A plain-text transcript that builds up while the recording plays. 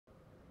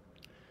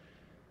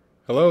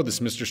Hello, this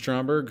is Mr.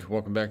 Stromberg.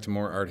 Welcome back to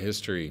more art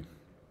history.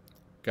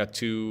 Got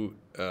two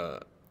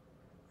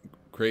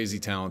crazy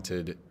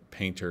talented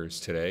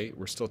painters today.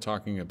 We're still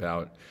talking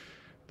about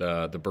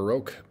the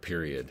Baroque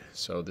period.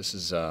 So this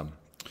is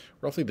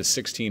roughly the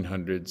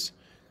 1600s,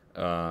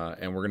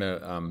 and we're going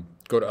to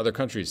go to other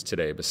countries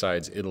today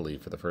besides Italy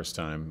for the first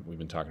time. We've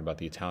been talking about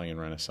the Italian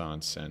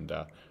Renaissance and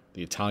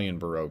the Italian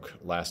Baroque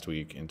last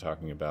week in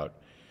talking about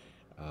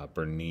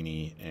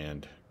Bernini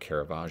and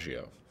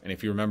Caravaggio. And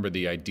if you remember,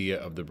 the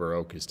idea of the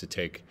Baroque is to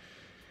take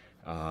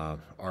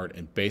art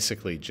and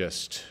basically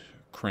just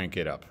crank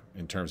it up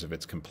in terms of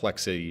its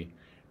complexity,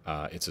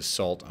 its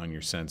assault on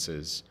your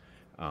senses.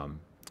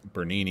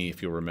 Bernini,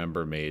 if you'll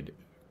remember, made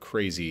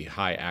crazy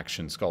high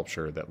action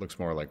sculpture that looks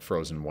more like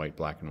frozen white,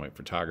 black and white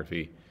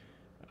photography.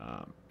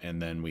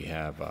 And then we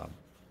have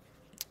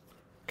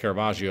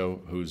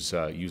Caravaggio, who's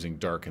using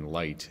dark and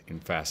light in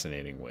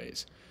fascinating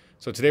ways.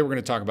 So today we're going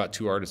to talk about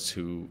two artists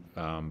who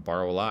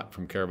borrow a lot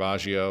from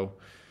Caravaggio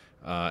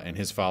and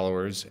his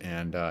followers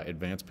and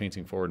advance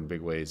painting forward in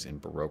big ways in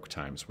Baroque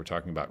times. We're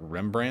talking about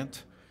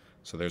Rembrandt.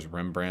 So there's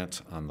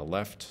Rembrandt on the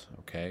left.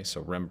 Okay, so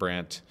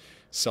Rembrandt,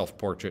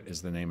 Self-Portrait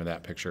is the name of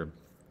that picture.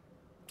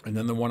 And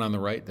then the one on the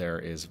right there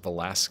is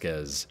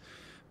Velasquez.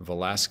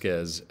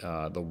 Velasquez,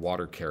 the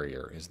Water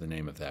Carrier is the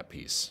name of that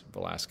piece.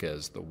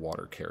 Velasquez, the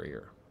Water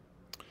Carrier.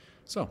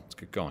 So let's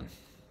get going.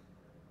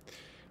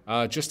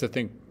 Just to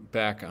think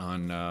back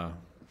on a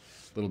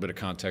little bit of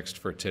context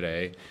for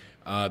today,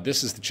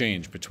 this is the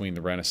change between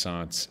the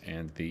Renaissance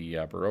and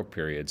the Baroque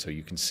period. So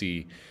you can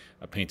see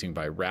a painting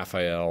by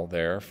Raphael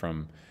there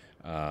from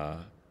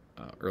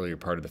earlier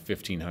part of the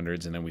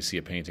 1500s, and then we see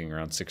a painting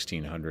around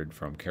 1600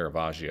 from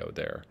Caravaggio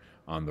there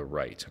on the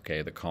right,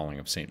 okay, the Calling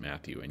of St.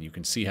 Matthew. And you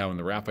can see how in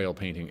the Raphael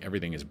painting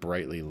everything is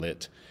brightly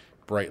lit,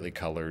 brightly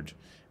colored,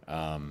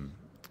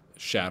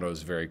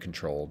 shadows very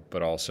controlled,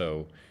 but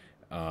also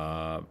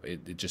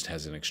it just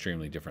has an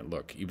extremely different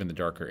look. Even the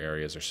darker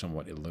areas are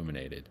somewhat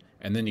illuminated.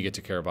 And then you get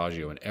to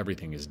Caravaggio and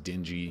everything is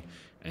dingy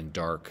and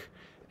dark.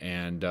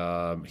 And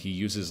he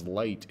uses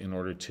light in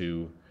order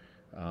to,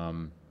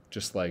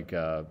 just like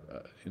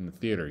in the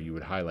theater, you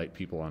would highlight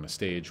people on a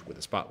stage with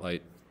a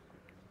spotlight.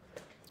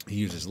 He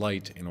uses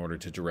light in order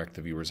to direct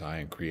the viewer's eye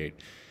and create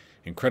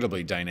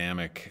incredibly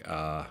dynamic,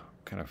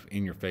 kind of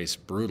in-your-face,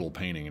 brutal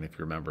painting. And if you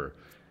remember,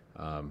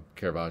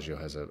 Caravaggio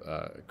has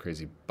a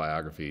crazy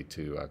biography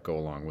to go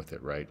along with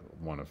it, right?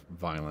 One of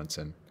violence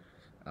and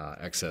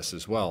excess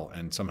as well.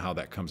 And somehow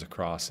that comes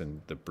across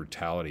in the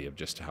brutality of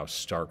just how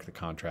stark the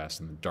contrast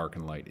and the dark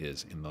and light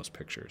is in those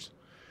pictures.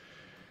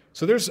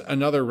 So there's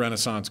another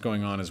Renaissance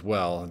going on as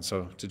well. And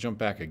so to jump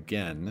back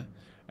again,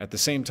 at the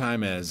same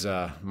time as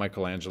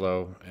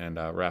Michelangelo and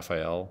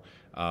Raphael,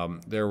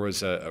 there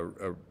was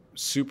a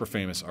super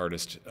famous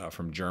artist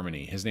from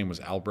Germany. His name was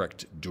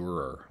Albrecht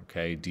Dürer,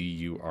 okay,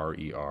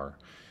 D-U-R-E-R.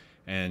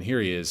 And here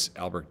he is,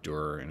 Albrecht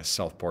Dürer, in a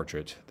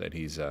self-portrait that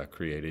he's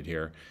created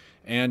here.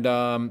 And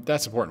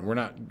that's important. We're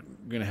not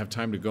going to have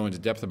time to go into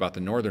depth about the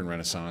Northern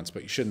Renaissance,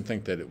 but you shouldn't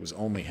think that it was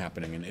only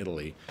happening in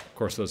Italy. Of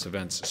course, those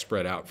events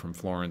spread out from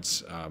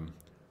Florence,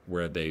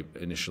 where they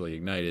initially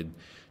ignited,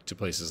 to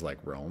places like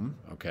Rome,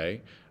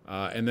 okay?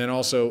 And then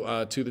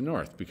also to the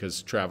north,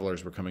 because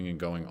travelers were coming and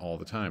going all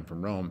the time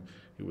from Rome.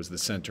 It was the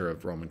center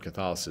of Roman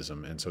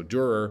Catholicism. And so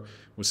Dürer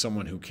was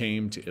someone who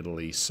came to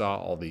Italy, saw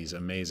all these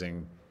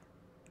amazing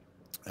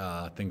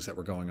things that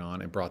were going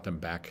on, and brought them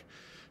back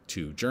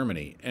to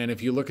Germany. And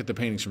if you look at the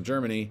paintings from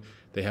Germany,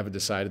 they have a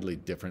decidedly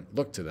different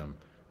look to them.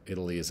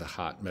 Italy is a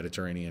hot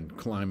Mediterranean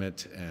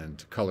climate,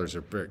 and colors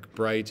are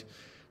bright.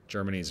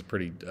 Germany is a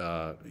pretty,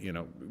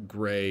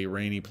 gray,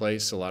 rainy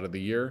place a lot of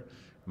the year.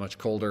 Much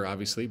colder,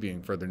 obviously,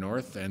 being further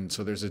north. And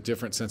so there's a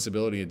different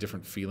sensibility, a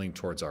different feeling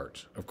towards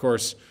art. Of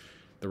course,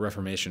 the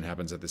Reformation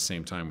happens at the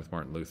same time with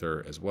Martin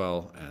Luther as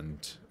well,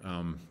 and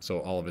so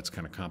all of it's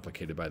kind of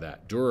complicated by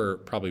that.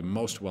 Dürer, probably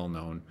most well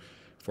known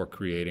for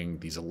creating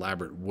these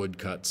elaborate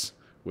woodcuts,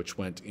 which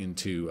went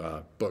into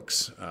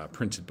books,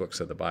 printed books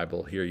of the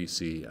Bible. Here you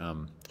see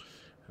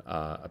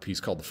a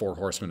piece called The Four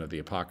Horsemen of the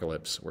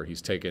Apocalypse, where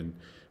he's taken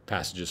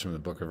passages from the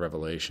book of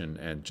Revelation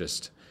and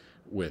just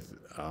with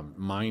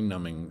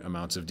mind-numbing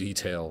amounts of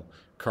detail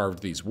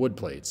carved these wood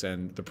plates.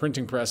 And the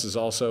printing press is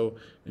also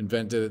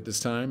invented at this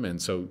time,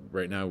 and so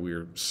right now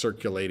we're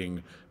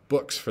circulating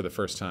books for the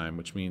first time,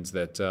 which means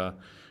that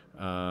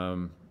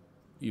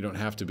you don't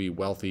have to be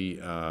wealthy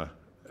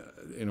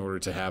in order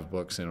to have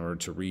books, in order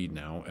to read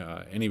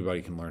now.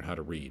 Anybody can learn how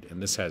to read,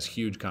 and this has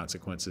huge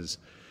consequences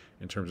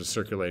in terms of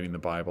circulating the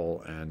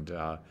Bible and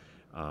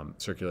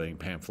circulating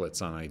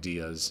pamphlets on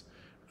ideas.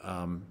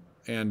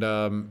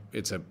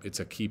 It's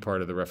a key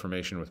part of the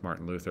Reformation with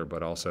Martin Luther,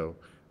 but also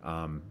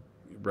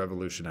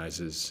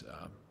revolutionizes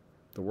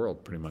the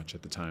world pretty much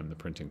at the time, the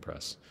printing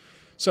press.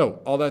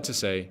 So all that to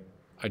say,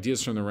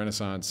 ideas from the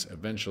Renaissance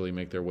eventually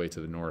make their way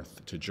to the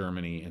north, to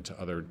Germany, and to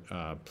other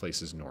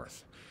places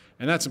north.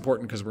 And that's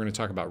important because we're going to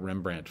talk about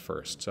Rembrandt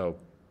first. So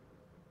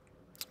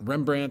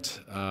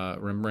Rembrandt van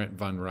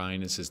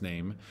Rijn is his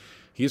name.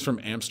 He's from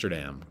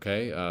Amsterdam,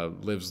 okay?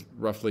 Lives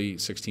roughly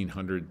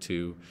 1600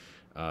 to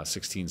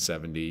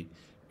 1670.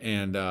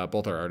 And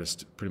both our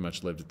artists pretty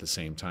much lived at the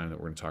same time that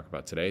we're going to talk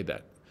about today,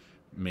 that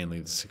mainly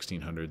the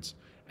 1600s.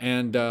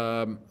 And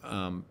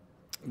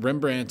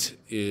Rembrandt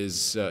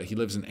he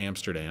lives in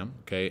Amsterdam.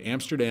 Okay,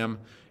 Amsterdam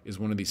is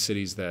one of these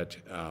cities that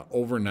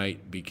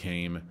overnight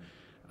became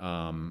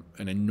an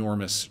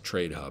enormous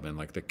trade hub and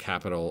like the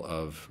capital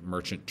of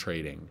merchant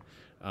trading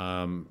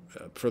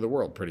for the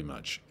world, pretty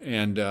much.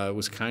 And it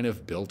was kind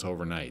of built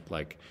overnight.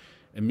 Like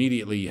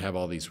immediately, you have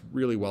all these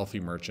really wealthy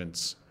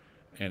merchants,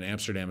 and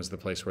Amsterdam is the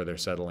place where they're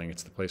settling.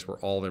 It's the place where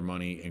all their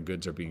money and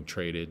goods are being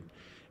traded.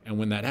 And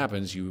when that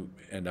happens, you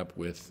end up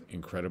with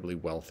incredibly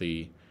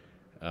wealthy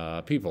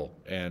people.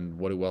 And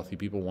what do wealthy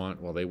people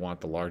want? Well, they want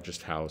the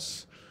largest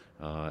house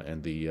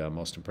and the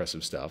most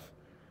impressive stuff.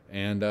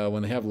 And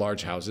when they have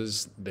large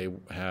houses, they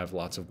have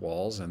lots of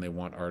walls, and they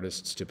want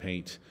artists to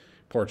paint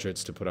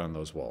portraits to put on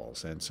those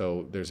walls. And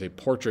so there's a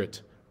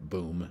portrait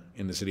boom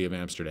in the city of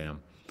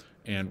Amsterdam.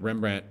 And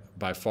Rembrandt,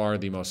 by far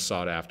the most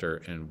sought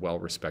after and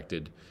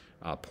well-respected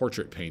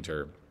portrait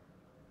painter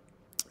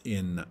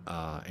in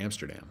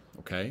Amsterdam.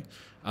 Okay,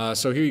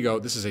 so here you go.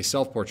 This is a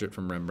self-portrait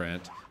from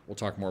Rembrandt. We'll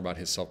talk more about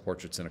his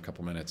self-portraits in a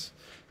couple minutes.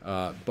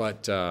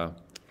 But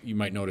you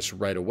might notice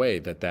right away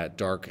that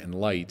dark and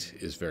light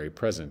is very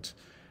present.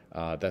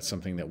 That's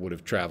something that would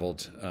have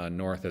traveled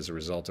north as a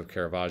result of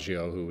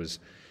Caravaggio, who was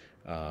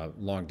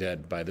long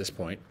dead by this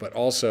point. But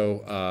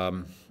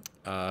also,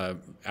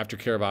 after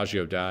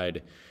Caravaggio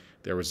died,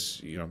 there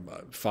was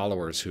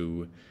followers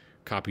who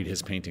copied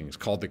his paintings,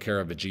 called the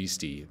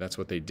Caravaggisti. That's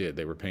what they did.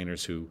 They were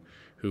painters who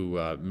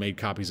made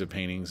copies of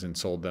paintings and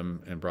sold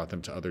them and brought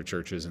them to other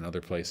churches and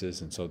other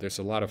places. And so there's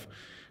a lot of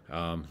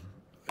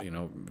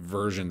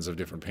versions of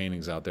different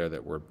paintings out there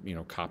that were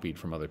copied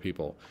from other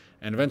people.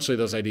 And eventually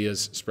those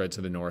ideas spread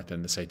to the north,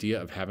 and this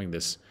idea of having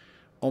this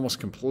almost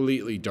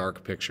completely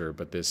dark picture,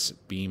 but this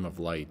beam of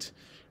light,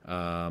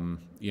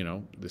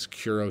 this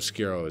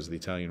chiaroscuro is the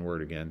Italian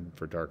word again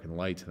for dark and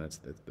light, and that's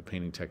the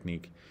painting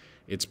technique.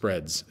 It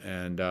spreads,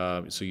 and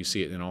so you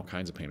see it in all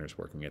kinds of painters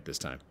working at this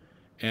time.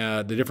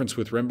 The difference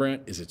with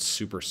Rembrandt is it's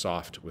super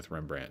soft with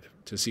Rembrandt.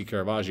 To see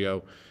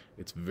Caravaggio,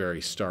 it's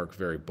very stark,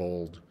 very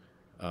bold,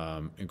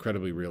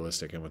 incredibly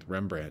realistic, and with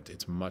Rembrandt,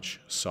 it's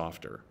much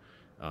softer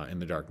in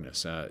the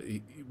darkness.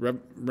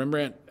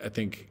 Rembrandt, I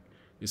think,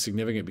 is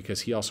significant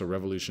because he also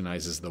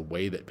revolutionizes the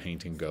way that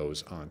painting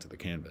goes onto the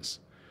canvas.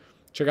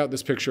 Check out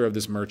this picture of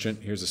this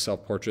merchant. Here's a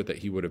self-portrait that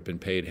he would have been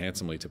paid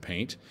handsomely to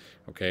paint,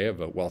 okay, of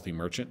a wealthy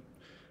merchant,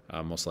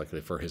 most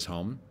likely for his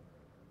home.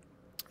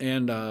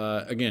 And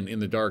again, in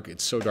the dark,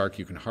 it's so dark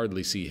you can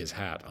hardly see his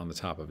hat on the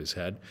top of his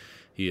head.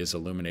 He is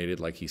illuminated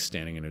like he's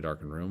standing in a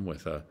darkened room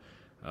with a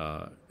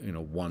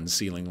one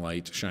ceiling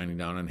light shining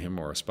down on him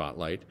or a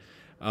spotlight.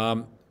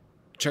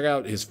 Check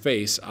out his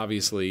face,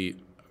 obviously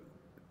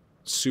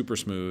super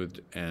smooth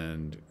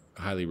and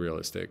highly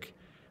realistic.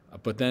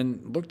 But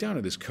then look down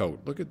at his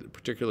coat. Look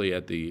particularly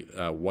at the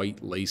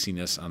white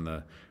laciness on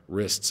the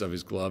wrists of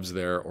his gloves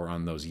there, or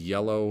on those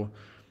yellow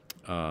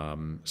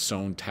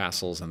sewn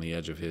tassels on the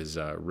edge of his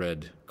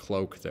red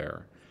cloak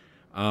there.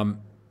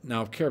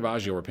 Now, if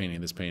Caravaggio were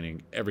painting this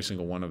painting, every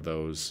single one of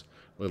those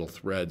little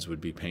threads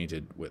would be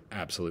painted with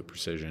absolute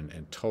precision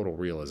and total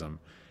realism.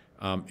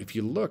 If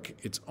you look,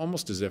 it's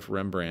almost as if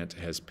Rembrandt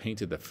has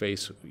painted the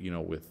face,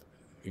 with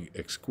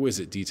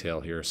exquisite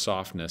detail here,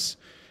 softness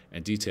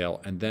and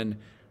detail. And then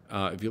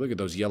if you look at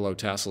those yellow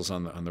tassels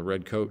on the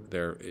red coat,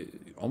 they're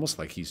almost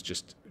like he's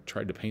just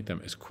tried to paint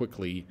them as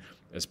quickly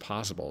as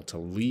possible to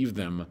leave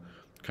them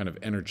kind of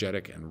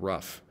energetic and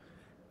rough.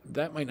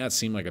 That might not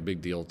seem like a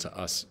big deal to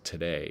us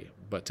today,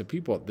 but to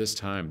people at this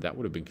time, that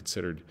would have been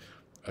considered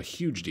a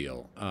huge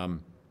deal.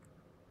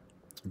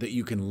 That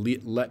you can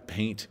let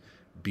paint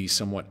be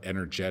somewhat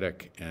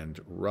energetic and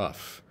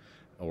rough,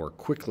 or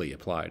quickly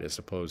applied, as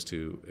opposed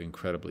to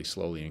incredibly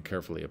slowly and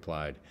carefully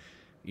applied.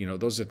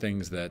 Those are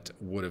things that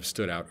would have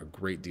stood out a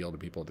great deal to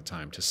people at the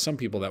time. To some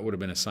people, that would have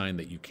been a sign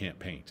that you can't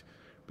paint,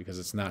 because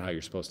it's not how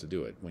you're supposed to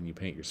do it. When you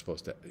paint, you're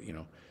supposed to,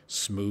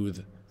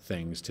 smooth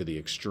things to the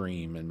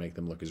extreme and make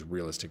them look as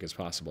realistic as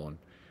possible. And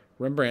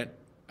Rembrandt,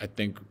 I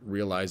think,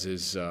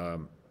 realizes,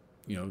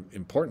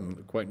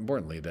 quite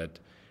importantly, that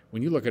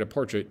when you look at a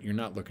portrait, you're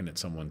not looking at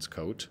someone's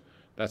coat.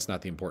 That's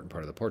not the important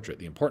part of the portrait.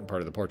 The important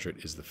part of the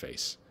portrait is the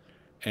face.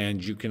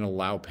 And you can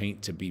allow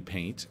paint to be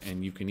paint,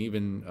 and you can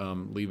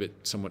even leave it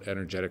somewhat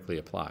energetically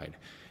applied,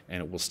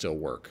 and it will still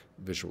work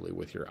visually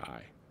with your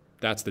eye.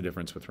 That's the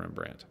difference with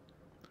Rembrandt.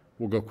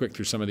 We'll go quick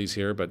through some of these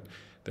here, but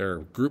there are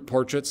group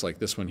portraits like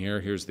this one here.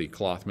 Here's the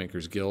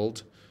Clothmakers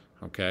Guild,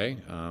 okay?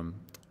 And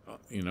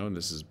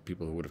this is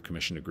people who would have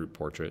commissioned a group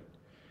portrait.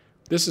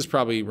 This is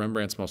probably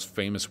Rembrandt's most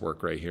famous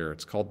work right here.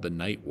 It's called The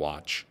Night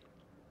Watch.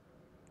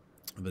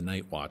 The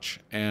Night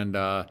Watch. And,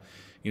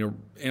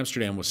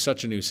 Amsterdam was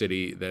such a new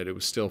city that it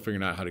was still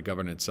figuring out how to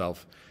govern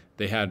itself.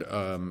 They had,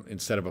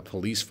 instead of a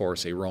police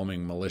force, a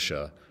roaming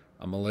militia.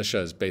 A militia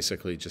is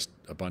basically just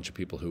a bunch of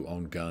people who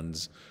own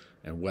guns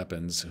and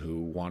weapons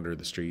who wander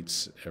the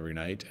streets every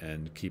night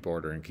and keep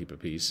order and keep a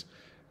peace.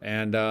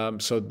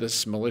 And so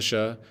this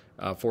militia,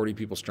 40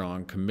 people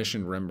strong,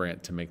 commissioned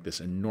Rembrandt to make this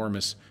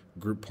enormous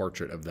group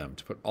portrait of them,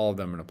 to put all of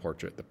them in a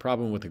portrait. The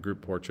problem with a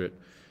group portrait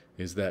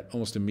is that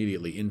almost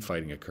immediately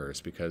infighting occurs,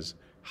 because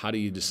how do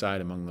you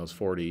decide among those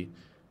 40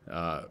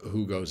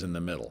 who goes in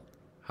the middle?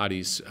 How do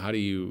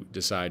you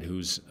decide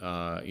who's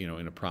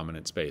in a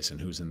prominent space and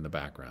who's in the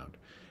background?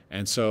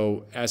 And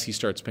so as he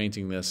starts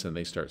painting this and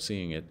they start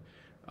seeing it,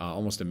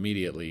 almost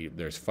immediately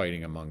there's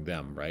fighting among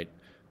them, right?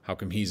 How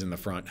come he's in the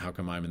front? How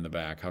come I'm in the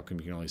back? How come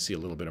you can only see a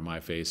little bit of my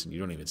face and you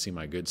don't even see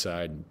my good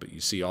side, but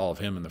you see all of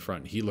him in the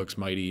front? He looks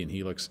mighty and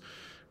he looks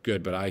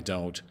good, but I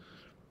don't.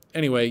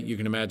 Anyway, you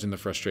can imagine the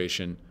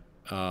frustration.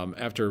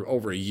 After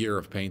over a year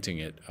of painting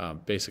it,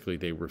 basically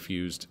they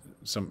refused.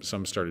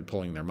 Some started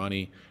pulling their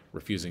money,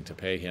 refusing to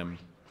pay him.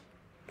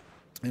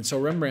 And so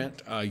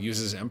Rembrandt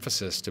uses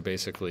emphasis to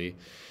basically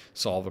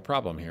solve the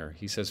problem here.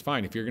 He says,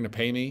 fine, if you're going to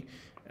pay me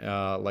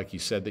like you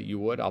said that you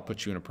would, I'll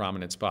put you in a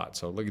prominent spot.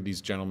 So look at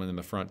these gentlemen in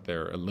the front.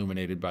 They're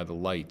illuminated by the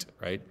light,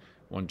 right?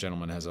 One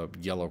gentleman has a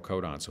yellow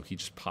coat on, so he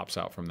just pops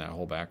out from that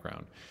whole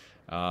background.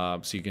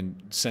 So you can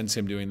sense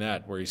him doing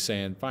that, where he's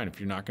saying, fine, if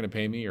you're not going to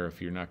pay me, or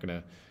if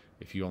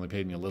you only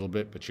paid me a little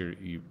bit, but you're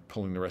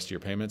pulling the rest of your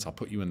payments, I'll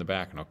put you in the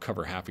back and I'll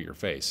cover half of your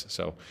face.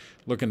 So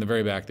look in the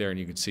very back there, and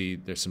you can see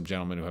there's some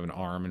gentlemen who have an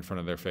arm in front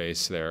of their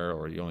face there,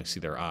 or you only see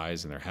their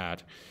eyes and their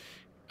hat.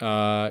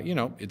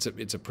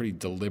 It's a pretty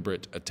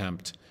deliberate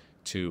attempt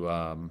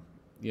to,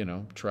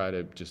 try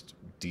to just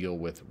deal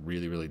with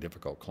really, really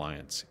difficult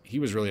clients. He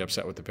was really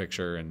upset with the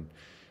picture and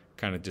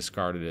kind of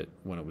discarded it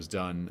when it was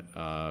done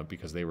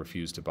because they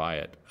refused to buy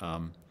it.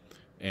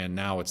 And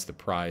now it's the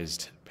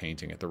prized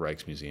painting at the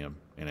Rijksmuseum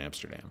in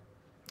Amsterdam,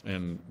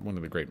 and one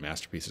of the great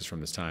masterpieces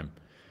from this time.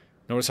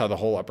 Notice how the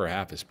whole upper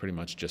half is pretty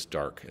much just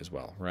dark as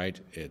well, right?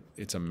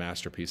 It's a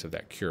masterpiece of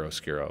that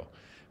chiaroscuro,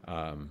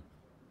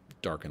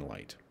 dark and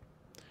light.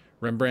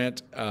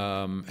 Rembrandt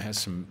has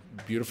some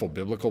beautiful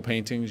biblical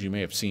paintings. You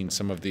may have seen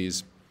some of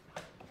these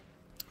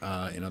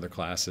in other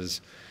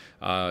classes.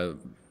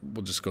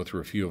 We'll just go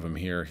through a few of them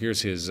here.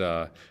 Here's his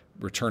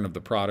Return of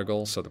the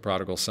Prodigal. So the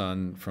prodigal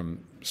son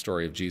from the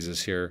story of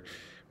Jesus here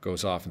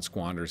goes off and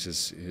squanders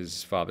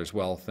his father's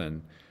wealth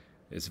and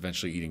is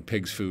eventually eating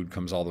pig's food,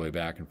 comes all the way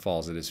back and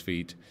falls at his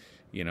feet,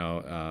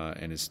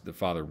 and the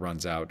father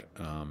runs out.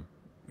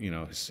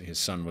 His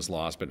son was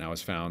lost, but now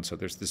is found. So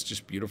there's this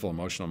just beautiful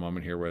emotional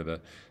moment here where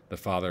the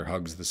father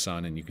hugs the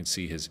son, and you can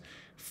see his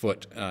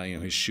foot,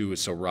 his shoe is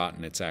so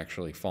rotten, it's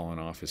actually fallen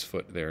off his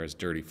foot there, his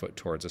dirty foot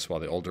towards us, while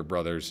the older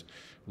brothers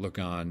look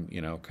on,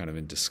 kind of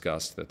in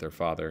disgust that their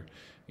father,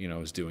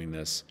 is doing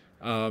this.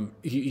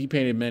 He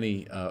painted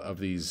many of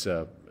these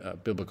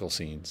biblical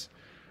scenes.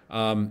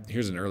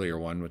 Here's an earlier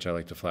one, which I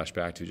like to flash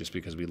back to just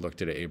because we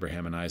looked at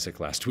Abraham and Isaac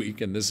last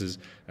week, and this is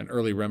an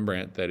early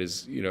Rembrandt that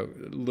is, a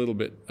little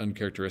bit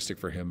uncharacteristic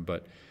for him,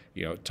 but,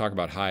 talk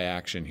about high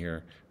action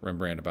here.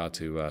 Rembrandt about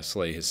to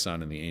slay his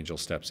son, and the angel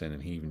steps in,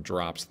 and he even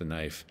drops the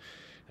knife,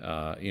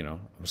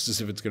 almost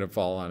as if it's going to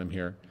fall on him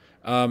here.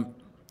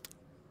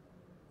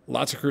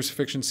 Lots of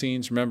crucifixion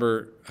scenes.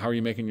 Remember, how are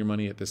you making your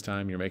money at this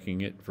time? You're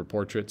making it for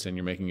portraits, and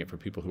you're making it for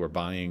people who are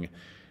buying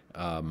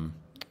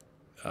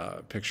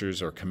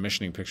pictures or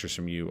commissioning pictures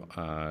from you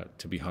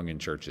to be hung in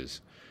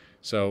churches.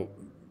 So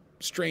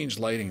strange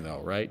lighting,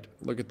 though, right?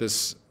 Look at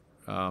this.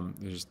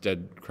 There's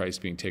dead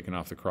Christ being taken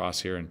off the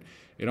cross here, and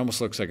it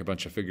almost looks like a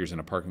bunch of figures in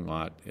a parking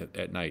lot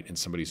at night, and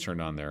somebody's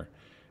turned on their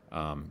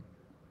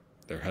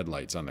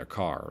headlights on their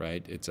car,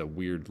 right? It's a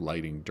weird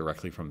lighting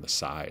directly from the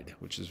side,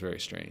 which is very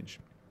strange.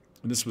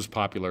 And this was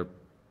popular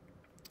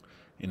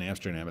in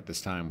Amsterdam at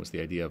this time, was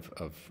the idea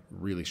of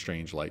really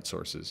strange light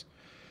sources.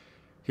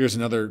 Here's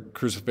another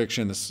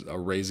crucifixion. This is a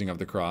raising of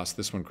the cross.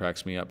 This one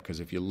cracks me up because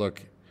if you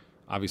look,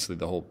 obviously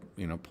the whole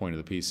point of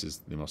the piece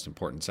is the most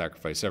important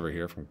sacrifice ever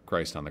here from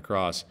Christ on the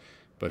cross.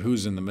 But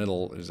who's in the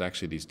middle is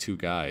actually these two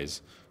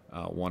guys.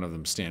 One of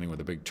them standing with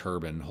a big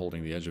turban,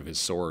 holding the edge of his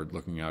sword,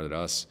 looking out at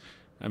us.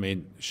 I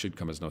mean, it should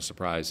come as no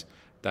surprise.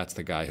 That's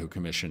the guy who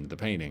commissioned the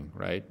painting,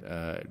 right?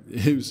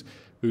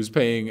 Who's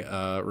paying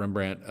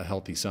Rembrandt a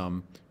healthy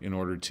sum in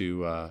order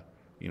to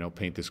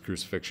paint this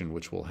crucifixion,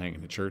 which will hang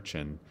in the church,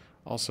 and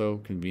also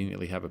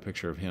conveniently have a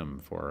picture of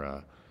him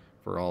for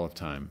all of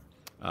time,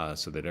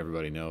 so that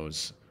everybody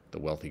knows the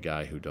wealthy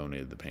guy who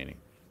donated the painting.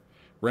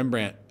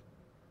 Rembrandt,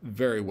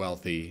 very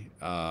wealthy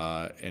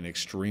and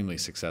extremely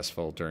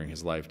successful during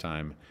his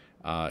lifetime.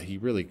 He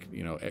really,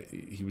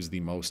 he was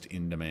the most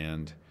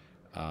in-demand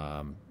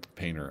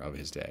painter of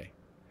his day.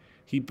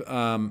 He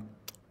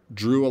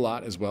drew a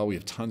lot as well. We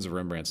have tons of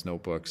Rembrandt's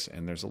notebooks,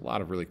 and there's a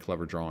lot of really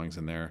clever drawings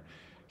in there.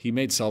 He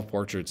made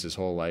self-portraits his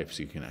whole life,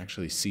 so you can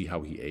actually see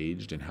how he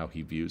aged and how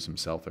he views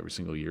himself every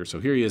single year. So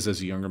here he is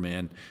as a younger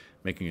man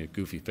making a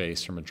goofy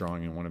face from a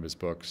drawing in one of his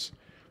books.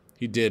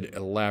 He did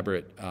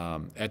elaborate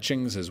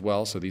etchings as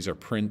well. So these are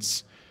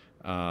prints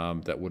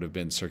that would have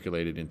been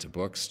circulated into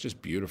books,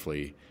 just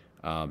beautifully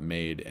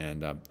made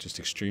and just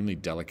extremely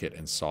delicate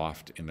and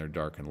soft in their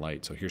dark and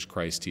light. So here's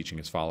Christ teaching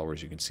his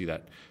followers. You can see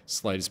that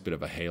slightest bit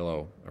of a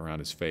halo around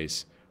his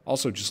face.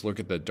 Also, just look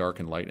at the dark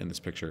and light in this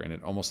picture, and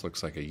it almost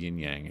looks like a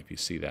yin-yang if you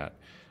see that.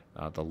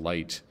 The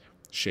light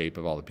shape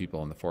of all the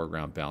people in the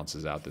foreground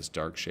balances out this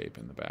dark shape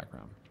in the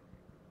background.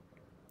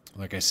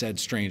 Like I said,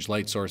 strange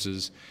light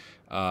sources.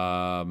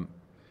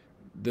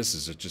 This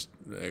is just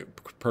a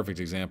perfect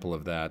example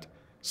of that.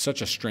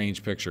 Such a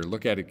strange picture.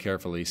 Look at it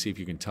carefully. See if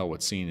you can tell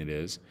what scene it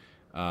is.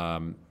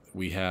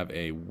 We have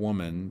a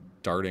woman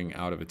darting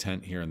out of a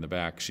tent here in the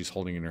back. She's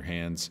holding in her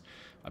hands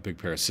a big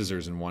pair of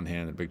scissors in one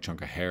hand, a big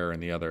chunk of hair in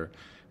the other.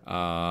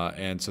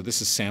 And so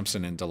this is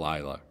Samson and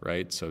Delilah,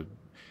 right? So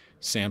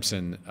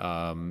Samson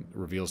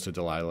reveals to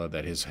Delilah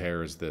that his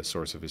hair is the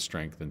source of his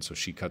strength, and so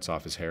she cuts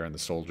off his hair, and the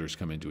soldiers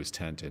come into his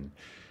tent and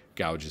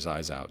gouge his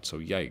eyes out. So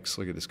yikes,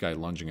 look at this guy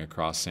lunging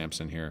across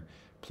Samson here,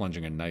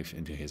 plunging a knife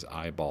into his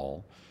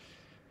eyeball.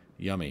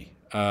 Yummy.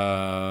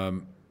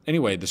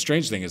 Anyway, the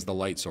strange thing is the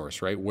light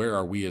source, right? Where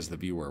are we as the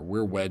viewer?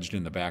 We're wedged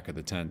in the back of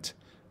the tent,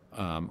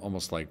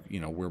 almost like, you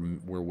know,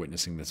 we're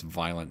witnessing this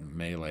violent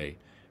melee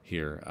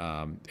here.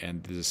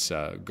 And this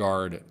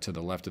guard to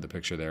the left of the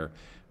picture there,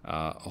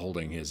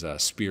 holding his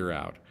spear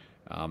out,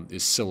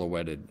 is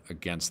silhouetted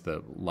against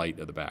the light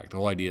of the back. The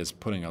whole idea is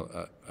putting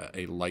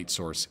a light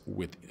source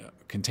with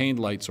contained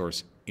light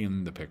source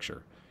in the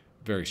picture.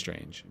 Very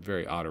strange,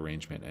 very odd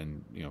arrangement,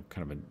 and you know,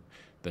 kind of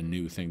the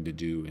new thing to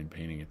do in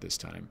painting at this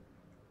time.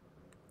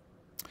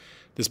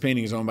 This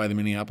painting is owned by the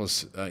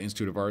Minneapolis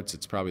Institute of Arts.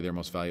 It's probably their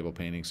most valuable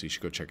painting, so you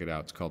should go check it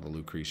out. It's called the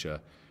Lucretia.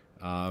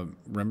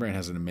 Rembrandt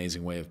has an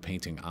amazing way of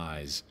painting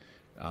eyes.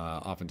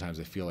 Oftentimes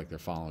they feel like they're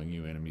following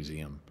you in a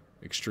museum.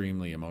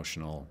 Extremely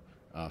emotional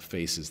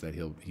faces that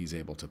he's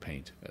able to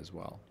paint as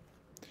well.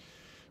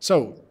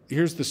 So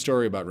here's the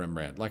story about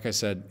Rembrandt. Like I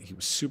said, he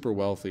was super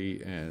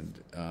wealthy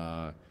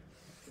and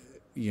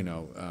you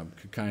know,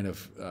 could kind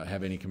of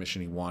have any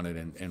commission he wanted,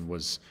 and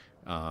was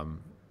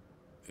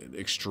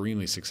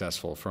extremely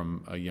successful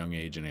from a young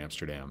age in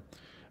Amsterdam.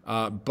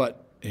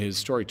 But his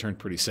story turned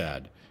pretty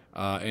sad,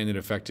 and it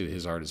affected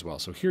his art as well.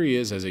 So here he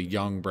is as a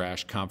young,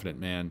 brash, confident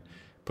man,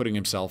 putting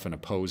himself in a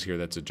pose here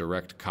that's a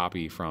direct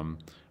copy from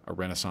a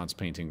Renaissance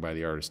painting by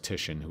the artist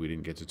Titian, who we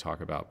didn't get to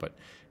talk about. But,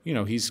 you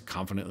know, he's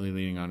confidently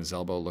leaning on his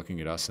elbow,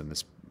 looking at us in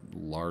this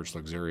large,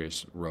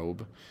 luxurious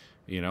robe.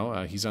 You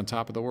know, he's on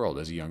top of the world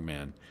as a young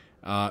man.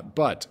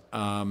 But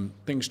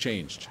things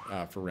changed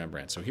for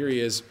Rembrandt. So here he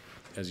is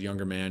as a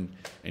younger man,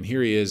 and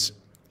here he is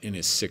in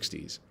his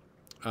 60s.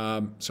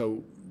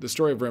 So the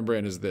story of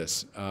Rembrandt is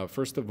this.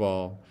 First of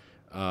all,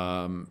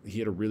 he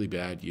had a really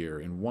bad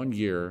year. In 1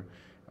 year,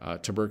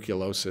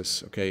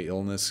 tuberculosis,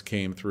 illness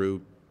came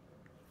through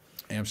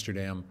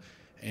Amsterdam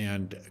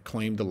and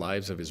claimed the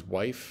lives of his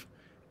wife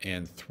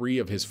and 3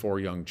 of his 4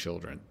 young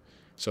children.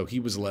 So he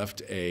was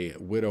left a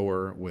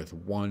widower with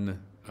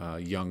 1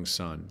 young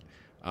son.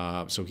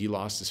 So he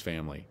lost his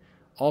family.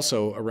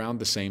 Also, around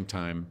the same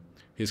time,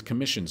 his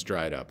commissions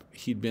dried up.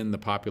 He'd been the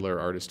popular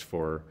artist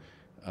for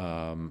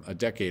a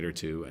decade or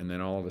two, and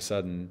then all of a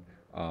sudden,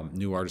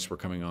 new artists were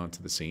coming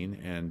onto the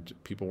scene, and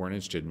people weren't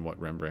interested in what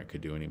Rembrandt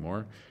could do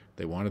anymore.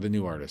 They wanted the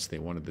new artist. They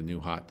wanted the new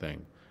hot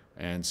thing.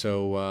 And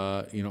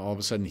so, you know, all of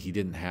a sudden, he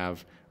didn't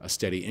have a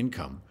steady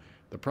income.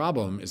 The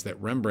problem is that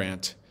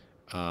Rembrandt,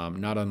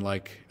 not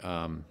unlike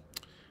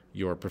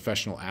your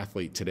professional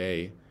athlete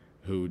today,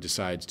 who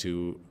decides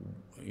to,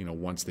 you know,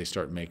 once they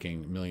start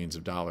making millions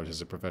of dollars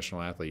as a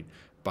professional athlete,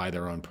 buy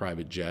their own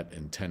private jet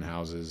and 10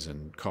 houses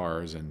and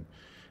cars and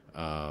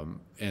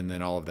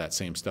then all of that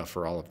same stuff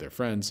for all of their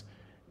friends,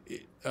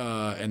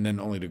 and then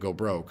only to go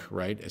broke,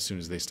 right, as soon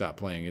as they stop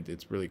playing.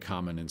 It's really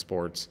common in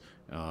sports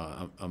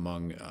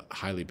among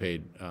highly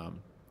paid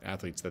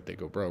athletes that they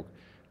go broke.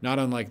 Not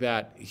unlike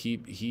that,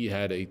 he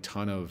had a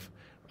ton of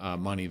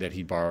money that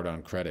he borrowed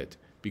on credit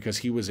because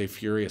he was a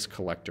furious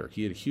collector.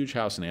 He had a huge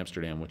house in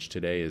Amsterdam, which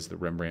today is the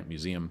Rembrandt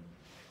Museum,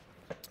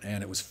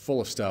 and it was full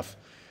of stuff.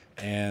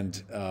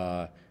 And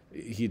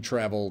he'd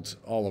traveled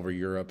all over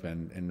Europe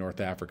and North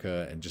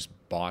Africa and just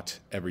bought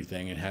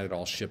everything and had it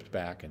all shipped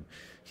back. And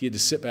he had to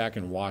sit back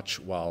and watch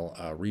while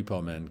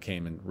repo men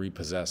came and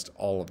repossessed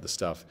all of the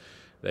stuff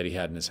that he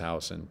had in his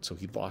house. And so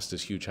he lost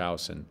his huge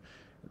house and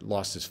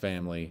lost his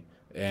family.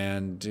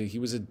 And he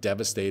was a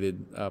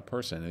devastated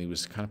person, and he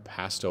was kind of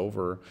passed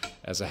over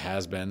as a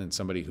has-been and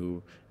somebody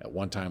who at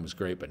one time was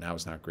great, but now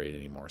is not great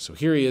anymore. So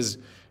here he is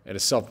at a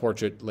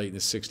self-portrait late in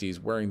his 60s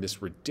wearing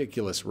this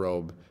ridiculous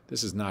robe.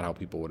 This is not how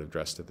people would have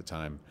dressed at the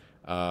time.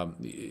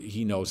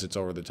 He knows it's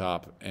over the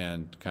top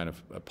and kind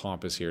of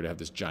pompous here to have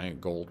this giant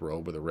gold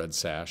robe with a red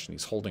sash, and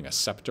he's holding a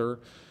scepter.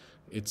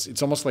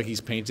 It's almost like he's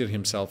painted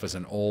himself as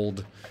an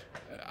old,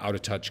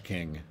 out-of-touch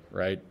king,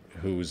 right,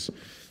 who's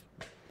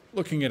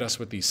looking at us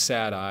with these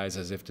sad eyes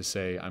as if to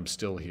say, I'm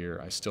still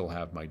here, I still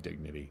have my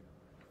dignity.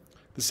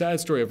 The sad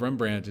story of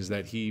Rembrandt is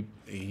that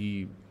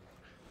he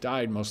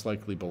died most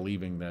likely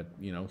believing that,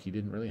 you know, he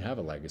didn't really have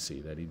a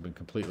legacy, that he'd been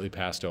completely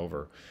passed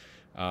over.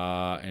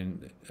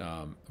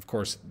 Of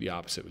course, the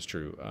opposite was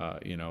true.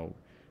 You know,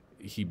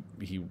 he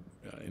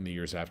in the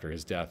years after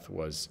his death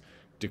was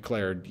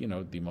declared, you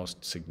know, the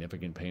most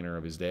significant painter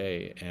of his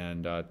day,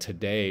 and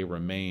today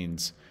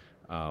remains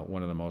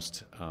one of the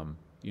most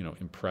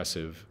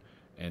impressive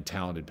and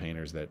talented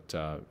painters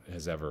that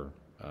has ever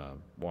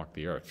walked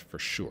the earth, for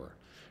sure.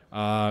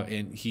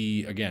 And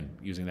he, again,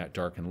 using that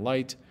dark and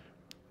light,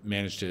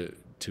 managed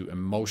to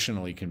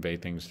emotionally convey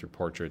things through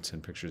portraits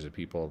and pictures of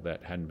people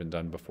that hadn't been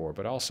done before,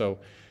 but also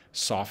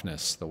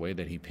softness, the way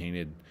that he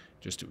painted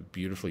just a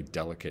beautifully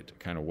delicate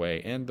kind of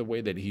way, and the way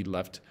that he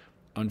left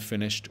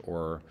unfinished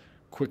or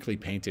quickly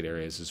painted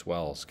areas as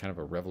well. It's kind of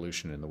a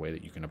revolution in the way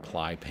that you can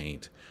apply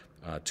paint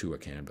to a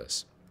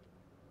canvas.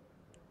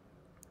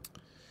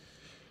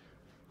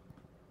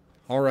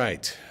 All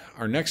right,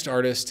 our next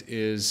artist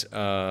is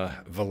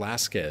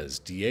Velasquez.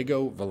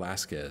 Diego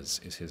Velasquez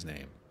is his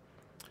name.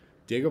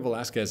 Diego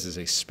Velasquez is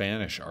a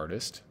Spanish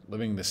artist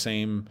living the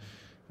same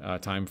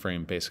time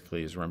frame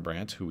basically as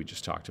Rembrandt, who we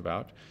just talked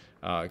about,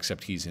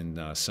 except he's in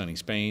sunny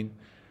Spain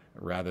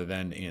rather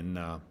than in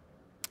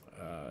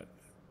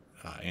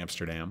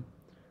Amsterdam.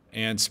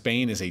 And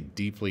Spain is a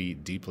deeply,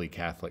 deeply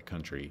Catholic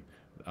country.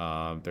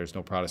 There's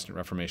no Protestant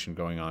Reformation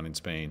going on in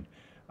Spain.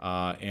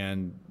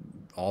 And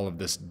all of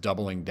this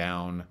doubling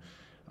down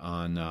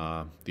on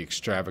the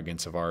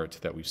extravagance of art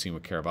that we've seen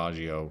with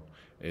Caravaggio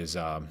is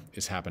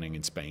happening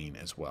in Spain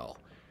as well.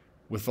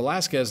 With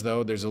Velasquez,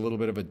 though, there's a little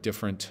bit of a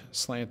different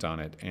slant on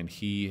it, and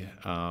he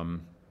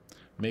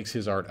makes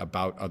his art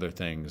about other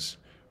things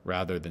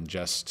rather than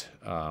just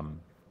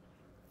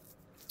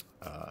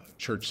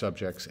church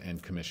subjects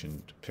and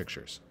commissioned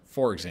pictures.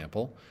 For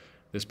example,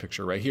 this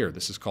picture right here,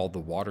 this is called The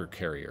Water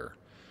Carrier.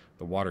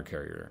 The Water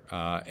Carrier.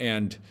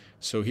 And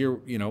so here,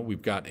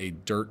 we've got a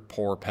dirt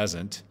poor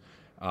peasant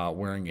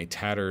wearing a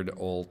tattered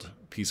old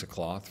piece of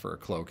cloth for a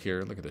cloak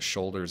here. Look at the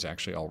shoulders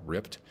actually all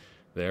ripped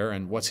there.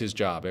 And what's his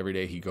job? Every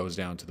day he goes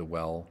down to the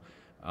well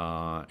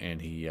and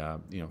he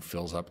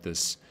fills up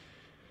this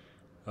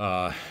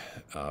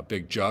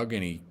big jug,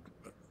 and he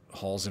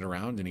hauls it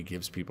around and he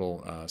gives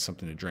people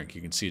something to drink.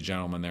 You can see a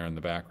gentleman there in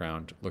the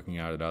background looking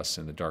out at us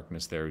in the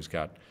darkness there. He's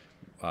got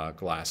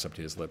glass up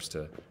to his lips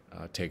to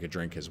take a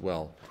drink as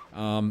well.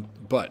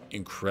 But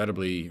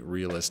incredibly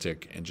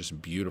realistic and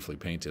just beautifully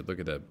painted. Look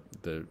at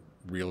the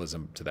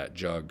realism to that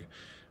jug,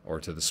 or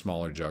to the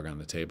smaller jug on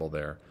the table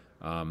there.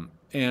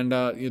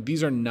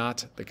 These are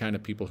not the kind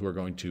of people who are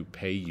going to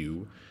pay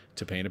you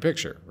to paint a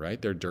picture,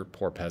 right? They're dirt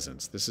poor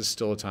peasants. This is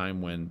still a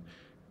time when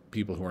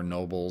people who are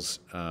nobles,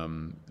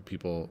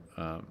 people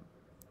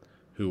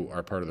who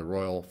are part of the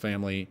royal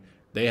family,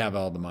 they have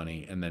all the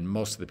money, and then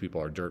most of the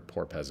people are dirt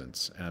poor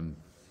peasants. And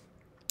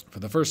for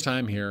the first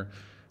time here,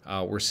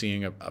 we're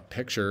seeing a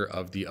picture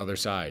of the other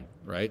side,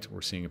 right?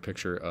 We're seeing a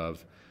picture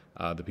of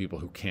the people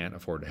who can't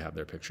afford to have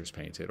their pictures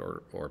painted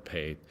or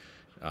pay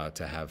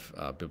to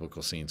have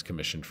biblical scenes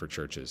commissioned for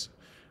churches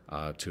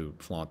to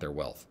flaunt their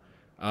wealth.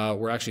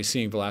 We're actually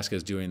seeing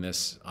Velasquez doing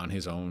this on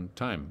his own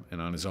time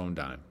and on his own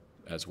dime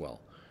as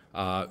well.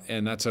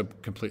 And that's a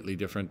completely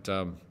different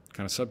kind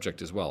of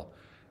subject as well.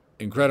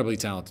 Incredibly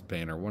talented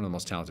painter, one of the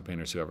most talented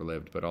painters who ever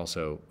lived, but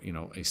also,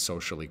 a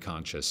socially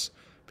conscious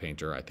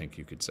painter, I think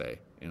you could say,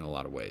 in a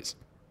lot of ways.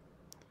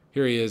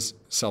 Here he is,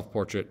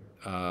 self-portrait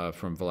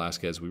from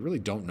Velasquez. We really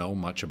don't know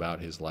much about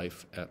his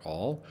life at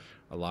all.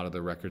 A lot of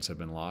the records have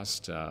been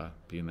lost,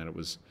 being that it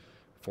was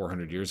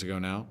 400 years ago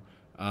now.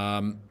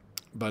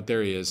 But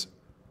there he is.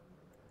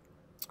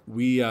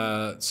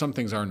 Some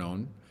things are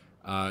known.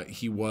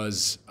 He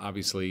was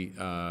obviously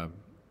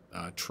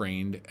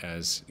trained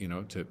as,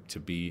 to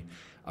be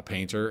a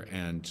painter,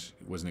 and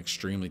was an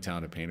extremely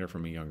talented painter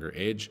from a younger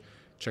age.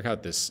 Check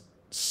out this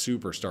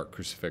super stark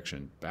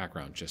crucifixion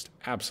background, just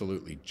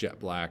absolutely jet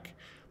black.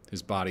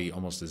 His body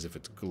almost as if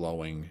it's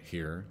glowing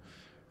here.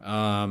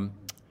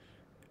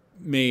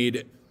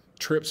 Made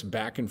trips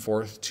back and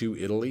forth to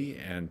Italy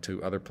and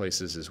to other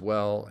places as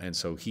well, and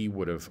so he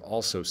would have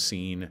also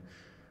seen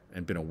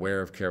and been aware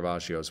of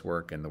Caravaggio's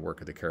work and the work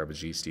of the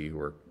Caravaggisti, who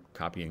were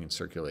copying and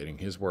circulating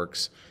his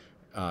works.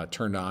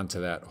 Turned on to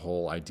that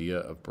whole idea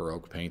of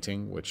Baroque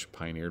painting, which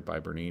pioneered by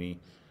Bernini,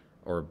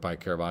 or by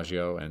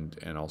Caravaggio,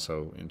 and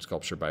also in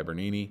sculpture by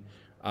Bernini.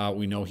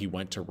 We know he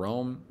went to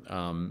Rome,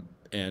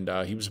 and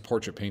he was a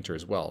portrait painter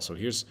as well. So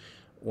here's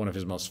one of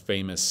his most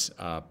famous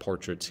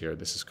portraits here.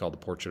 This is called the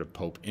portrait of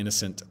Pope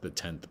Innocent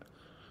X.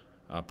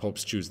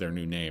 Popes choose their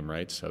new name,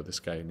 right? So this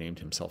guy named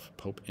himself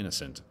Pope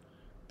Innocent.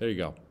 There you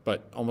go.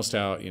 But almost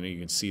how, you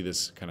can see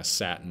this kind of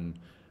satin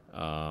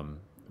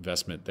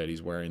vestment that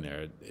he's wearing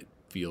there. It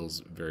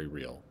feels very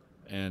real.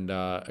 And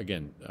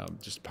again,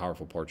 just a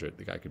powerful portrait.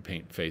 The guy could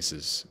paint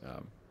faces,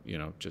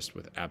 just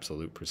with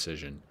absolute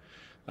precision.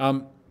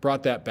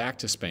 Brought that back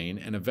to Spain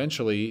and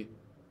eventually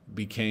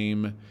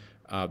became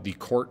the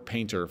court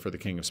painter for the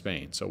King of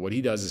Spain. So what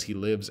he does is he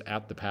lives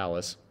at the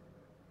palace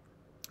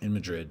in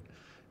Madrid,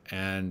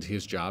 and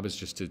his job is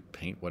just to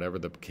paint whatever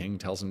the king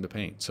tells him to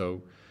paint.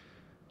 So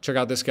check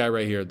out this guy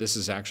right here. This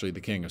is actually the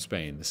King of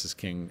Spain. This is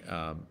King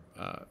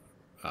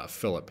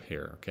Philip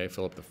here, okay,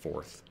 Philip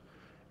IV.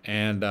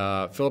 And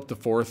Philip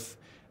IV,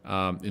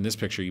 in this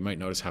picture, you might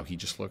notice how he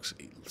just looks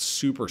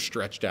super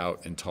stretched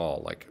out and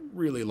tall, like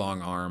really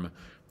long arm.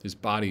 His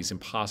body's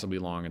impossibly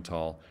long and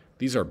tall.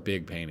 These are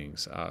big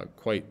paintings,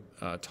 quite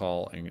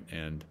tall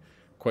and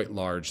quite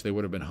large. They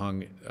would have been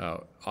hung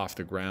off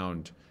the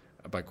ground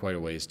by quite a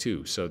ways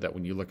too, so that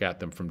when you look at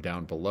them from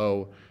down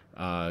below,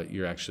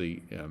 you're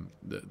actually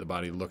the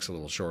body looks a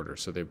little shorter.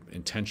 So they're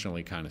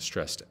intentionally kind of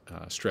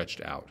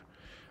stretched out.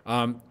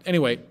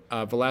 Anyway,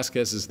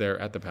 Velasquez is there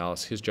at the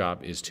palace. His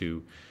job is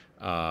to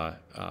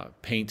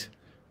paint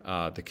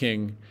the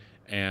king.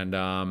 And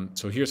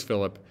so here's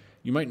Philip.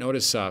 You might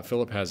notice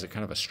Philip has a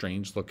kind of a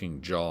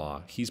strange-looking jaw.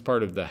 He's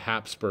part of the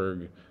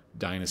Habsburg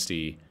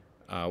dynasty.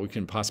 We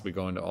can possibly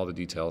go into all the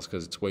details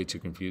because it's way too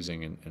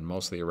confusing and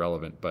mostly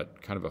irrelevant,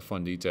 but kind of a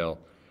fun detail.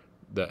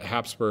 The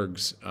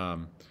Habsburgs,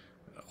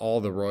 all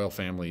the royal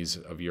families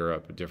of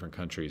Europe, different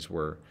countries,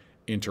 were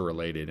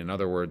interrelated. In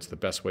other words, the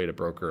best way to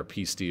broker a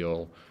peace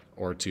deal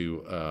or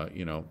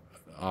to,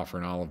 offer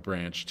an olive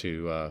branch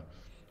to a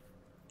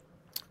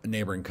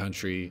neighboring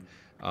country,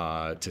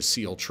 to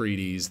seal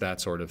treaties, that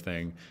sort of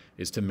thing,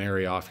 is to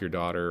marry off your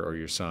daughter or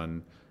your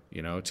son,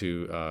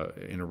 to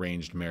in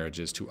arranged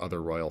marriages to other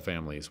royal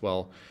families.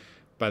 Well,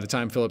 by the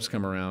time Philip's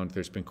come around,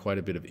 there's been quite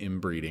a bit of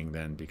inbreeding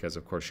then, because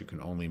of course you can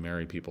only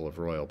marry people of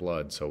royal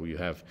blood. So you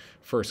have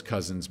first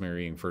cousins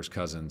marrying first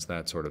cousins,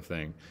 that sort of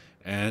thing.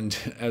 And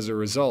as a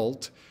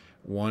result,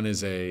 one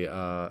is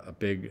a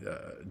big,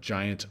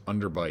 giant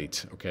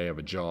underbite, okay, of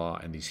a jaw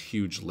and these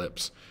huge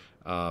lips.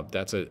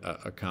 That's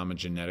a common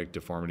genetic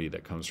deformity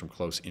that comes from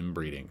close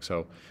inbreeding.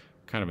 So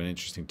kind of an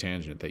interesting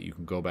tangent that you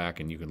can go back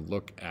and you can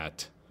look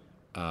at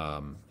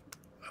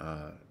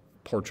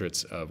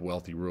portraits of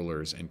wealthy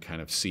rulers and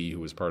kind of see who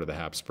was part of the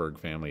Habsburg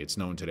family. It's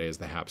known today as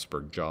the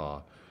Habsburg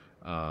jaw,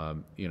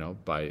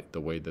 by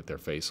the way that their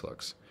face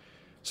looks.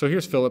 So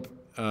here's Philip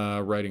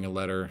writing a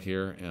letter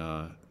here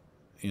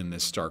in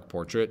this stark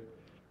portrait.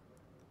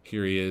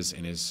 Here he is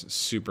in his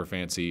super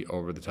fancy,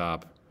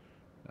 over-the-top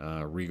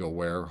regal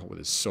wear with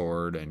his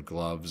sword and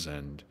gloves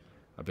and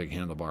a big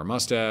handlebar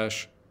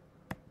mustache.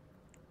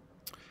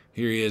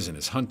 Here he is in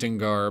his hunting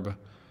garb,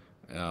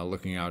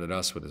 looking out at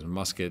us with his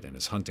musket and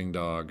his hunting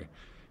dog.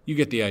 You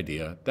get the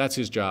idea. That's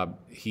his job.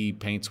 He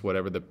paints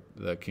whatever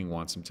the king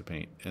wants him to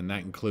paint, and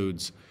that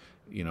includes,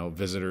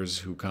 visitors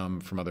who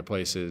come from other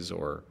places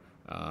or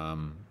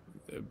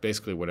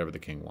basically whatever the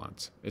king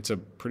wants. It's a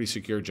pretty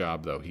secure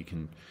job, though. He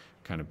can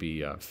kind of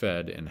be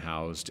fed and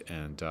housed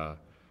and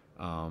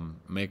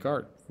make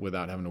art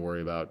without having to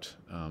worry about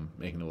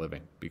making a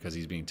living because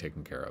he's being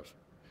taken care of.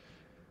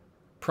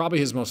 Probably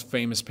his most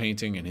famous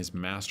painting and his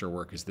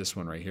masterwork is this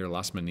one right here.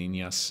 Las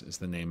Meninas is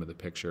the name of the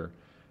picture.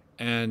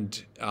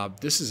 And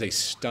this is a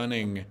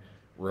stunning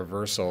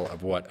reversal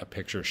of what a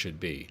picture should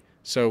be.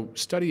 So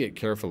study it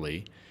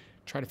carefully.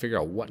 Try to figure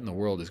out what in the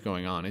world is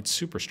going on. It's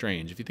super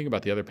strange. If you think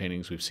about the other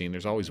paintings we've seen,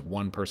 there's always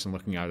one person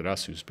looking out at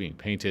us who's being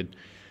painted.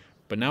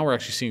 But now we're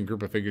actually seeing a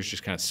group of figures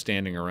just kind of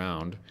standing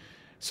around.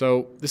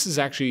 So this is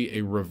actually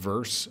a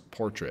reverse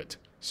portrait.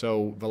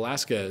 So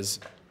Velasquez,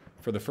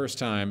 for the first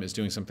time, is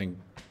doing something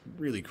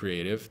really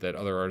creative that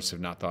other artists have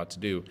not thought to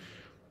do.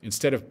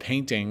 Instead of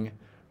painting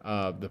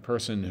the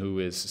person who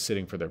is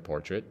sitting for their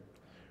portrait,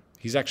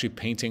 he's actually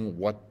painting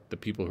what the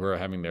people who are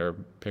having their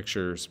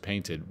pictures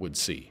painted would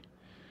see.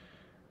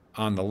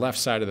 On the left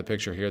side of the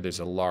picture here, there's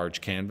a large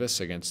canvas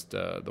against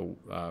the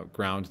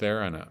ground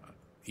there on an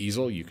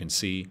easel. You can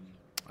see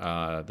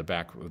the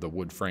back of the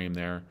wood frame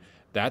there.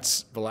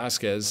 That's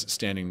Velasquez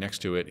standing next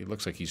to it. He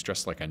looks like he's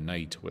dressed like a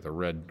knight with a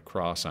red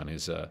cross on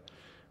his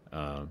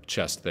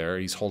chest there.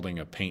 He's holding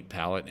a paint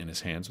palette in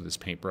his hands with his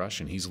paintbrush,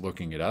 and he's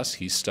looking at us.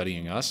 He's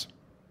studying us.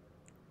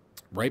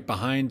 Right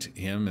behind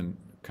him, and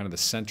kind of the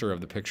center of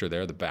the picture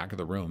there, the back of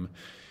the room,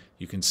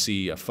 you can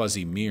see a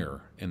fuzzy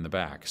mirror in the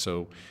back.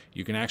 So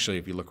you can actually,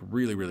 if you look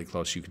really, really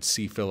close, you can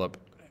see Philip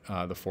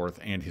IV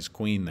and his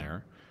queen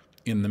there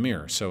in the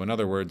mirror. So in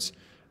other words,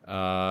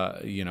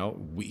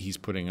 he's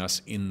putting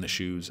us in the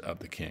shoes of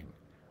the king.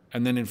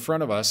 And then in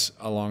front of us,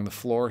 along the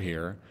floor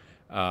here,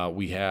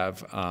 we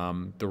have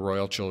the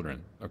royal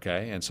children,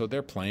 okay? And so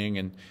they're playing,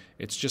 and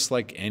it's just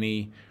like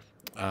any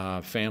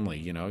family,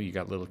 you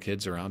got little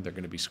kids around, they're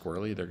going to be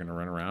squirrely, they're going to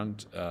run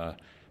around,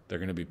 they're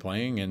going to be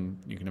playing, and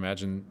you can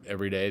imagine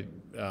every day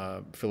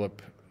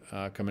Philip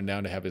coming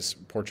down to have his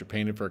portrait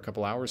painted for a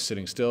couple hours,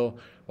 sitting still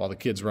while the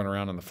kids run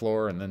around on the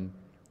floor, and then,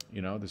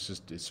 this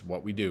is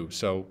what we do.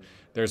 So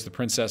there's the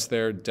princess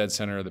there, dead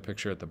center of the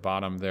picture at the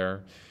bottom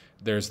there.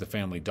 There's the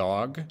family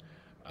dog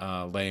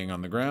laying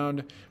on the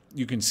ground.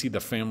 You can see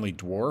the family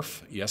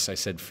dwarf. Yes, I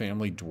said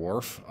family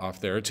dwarf off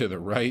there to the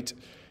right.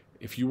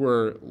 If you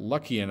were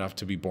lucky enough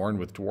to be born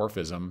with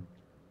dwarfism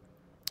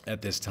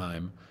at this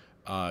time,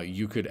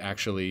 you could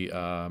actually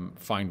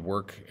find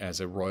work as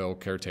a royal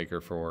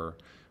caretaker for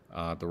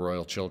the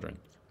royal children.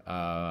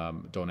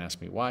 Don't ask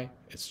me why.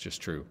 It's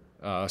just true.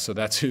 So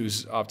that's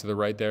who's off to the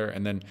right there.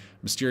 And then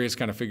mysterious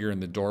kind of figure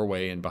in the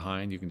doorway and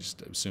behind. You can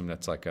just assume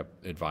that's like an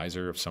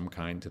advisor of some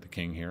kind to the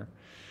king here.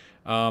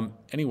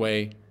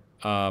 Anyway,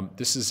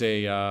 this is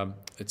a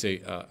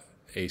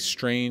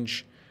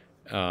strange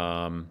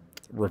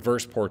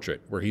reverse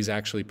portrait where he's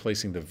actually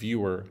placing the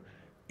viewer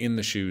in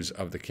the shoes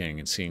of the king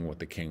and seeing what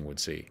the king would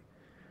see.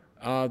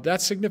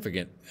 That's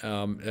significant.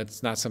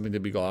 That's not something to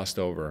be glossed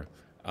over.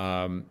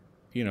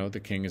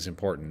 the king is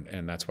important,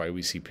 and that's why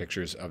we see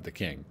pictures of the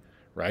king,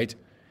 right?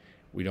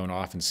 We don't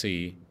often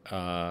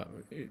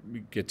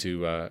get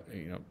to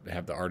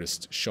have the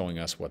artist showing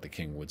us what the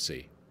king would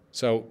see.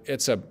 So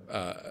it's a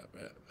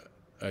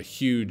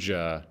huge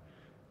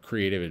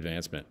creative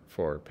advancement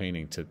for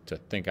painting to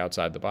think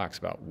outside the box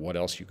about what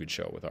else you could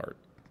show with art.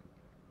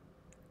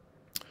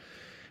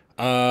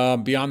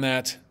 Beyond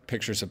that,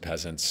 pictures of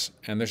peasants,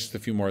 and there's just a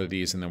few more of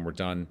these, and then we're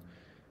done.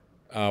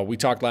 We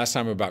talked last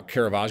time about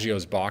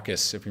Caravaggio's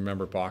Bacchus. If you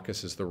remember,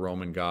 Bacchus is the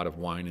Roman god of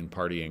wine and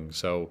partying,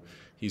 so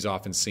he's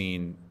often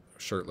seen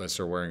shirtless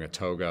or wearing a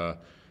toga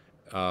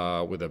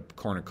with a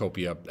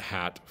cornucopia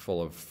hat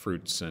full of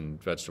fruits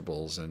and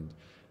vegetables. And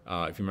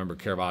if you remember,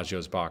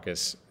 Caravaggio's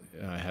Bacchus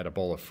had a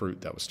bowl of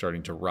fruit that was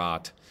starting to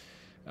rot.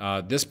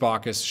 This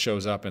Bacchus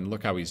shows up, and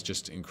look how he's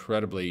just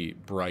incredibly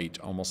bright,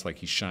 almost like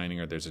he's shining,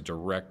 or there's a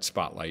direct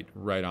spotlight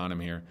right on him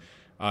here.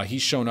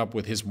 He's shown up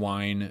with his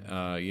wine,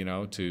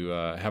 to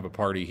have a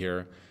party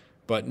here.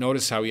 But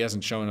notice how he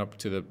hasn't shown up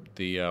to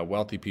the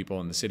wealthy people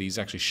in the city. He's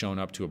actually shown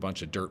up to a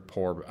bunch of dirt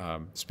poor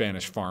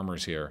Spanish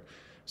farmers here.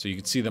 So you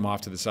can see them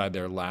off to the side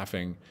there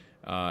laughing,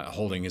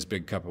 holding his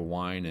big cup of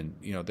wine,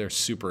 and they're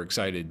super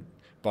excited.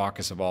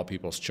 Bacchus of all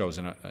people's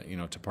chosen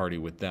to party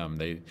with them.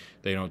 They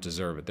don't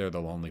deserve it. They're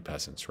the lonely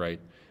peasants, right?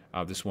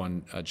 This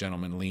one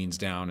gentleman leans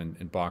down,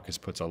 and Bacchus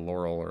puts a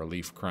laurel or a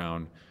leaf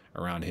crown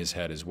around his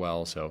head as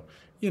well. So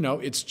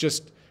it's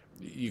just,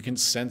 you can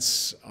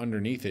sense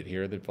underneath it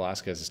here that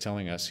Velasquez is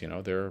telling us,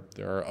 there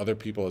are other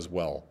people as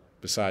well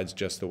besides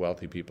just the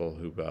wealthy people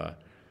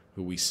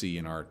who we see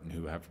in art and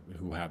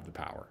who have the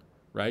power,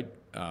 right?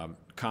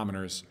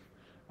 Commoners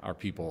are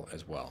people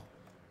as well.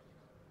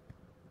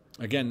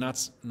 Again,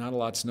 not a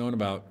lot's known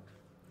about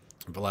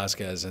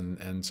Velasquez,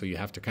 and so you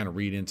have to kind of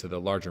read into the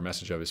larger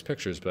message of his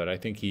pictures. But I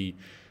think he,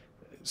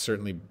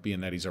 certainly being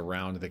that he's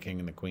around the king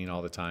and the queen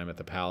all the time at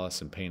the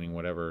palace and painting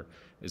whatever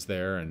is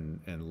there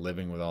and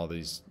living with all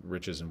these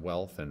riches and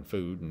wealth and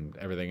food and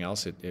everything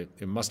else, it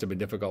must have been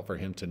difficult for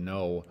him to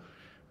know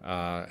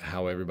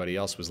how everybody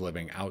else was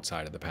living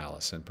outside of the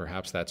palace. And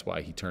perhaps that's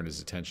why he turned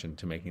his attention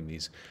to making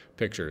these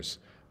pictures.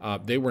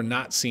 They were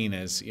not seen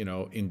as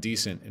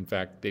indecent. In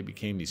fact, they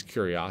became these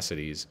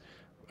curiosities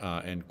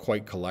and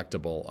quite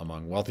collectible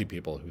among wealthy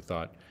people who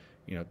thought,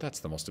 that's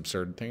the most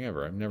absurd thing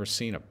ever. I've never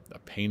seen a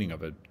painting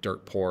of a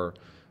dirt poor,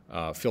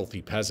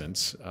 filthy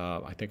peasants.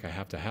 I think I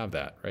have to have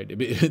that, right?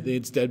 It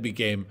instead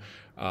became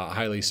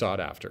highly sought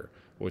after,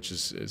 which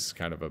is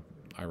kind of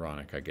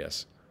ironic, I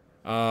guess.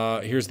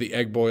 Here's the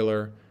egg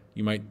boiler.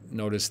 You might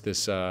notice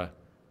this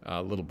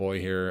little boy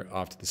here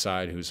off to the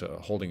side who's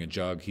holding a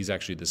jug. He's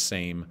actually the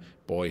same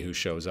boy who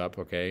shows up,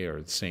 okay,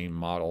 or the same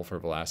model for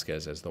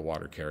Velasquez as the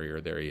water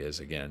carrier. There he is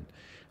again.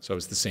 So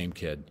it's the same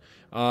kid.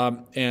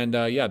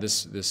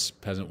 This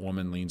peasant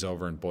woman leans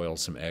over and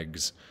boils some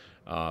eggs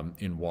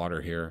in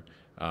water here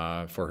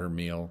for her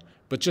meal.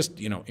 But just,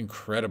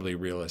 incredibly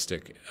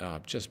realistic,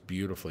 just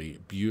beautifully,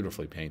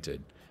 beautifully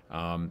painted,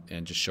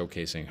 and just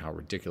showcasing how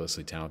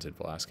ridiculously talented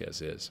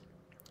Velasquez is.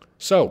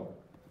 So,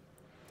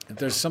 if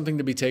there's something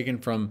to be taken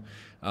from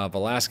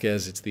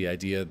Velasquez, it's the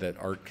idea that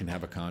art can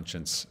have a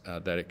conscience,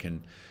 that it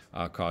can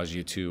cause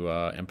you to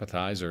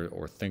empathize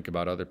or think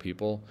about other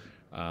people,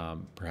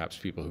 perhaps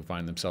people who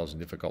find themselves in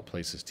difficult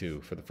places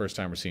too. For the first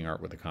time, we're seeing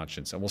art with a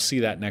conscience. And we'll see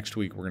that next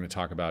week. We're going to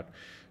talk about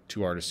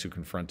two artists who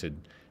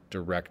confronted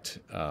direct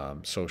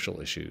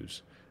social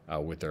issues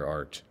with their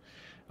art.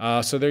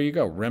 So there you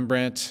go.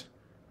 Rembrandt,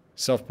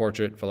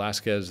 self-portrait,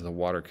 Velasquez, the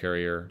water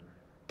carrier.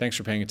 Thanks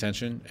for paying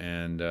attention,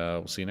 and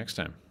we'll see you next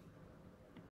time.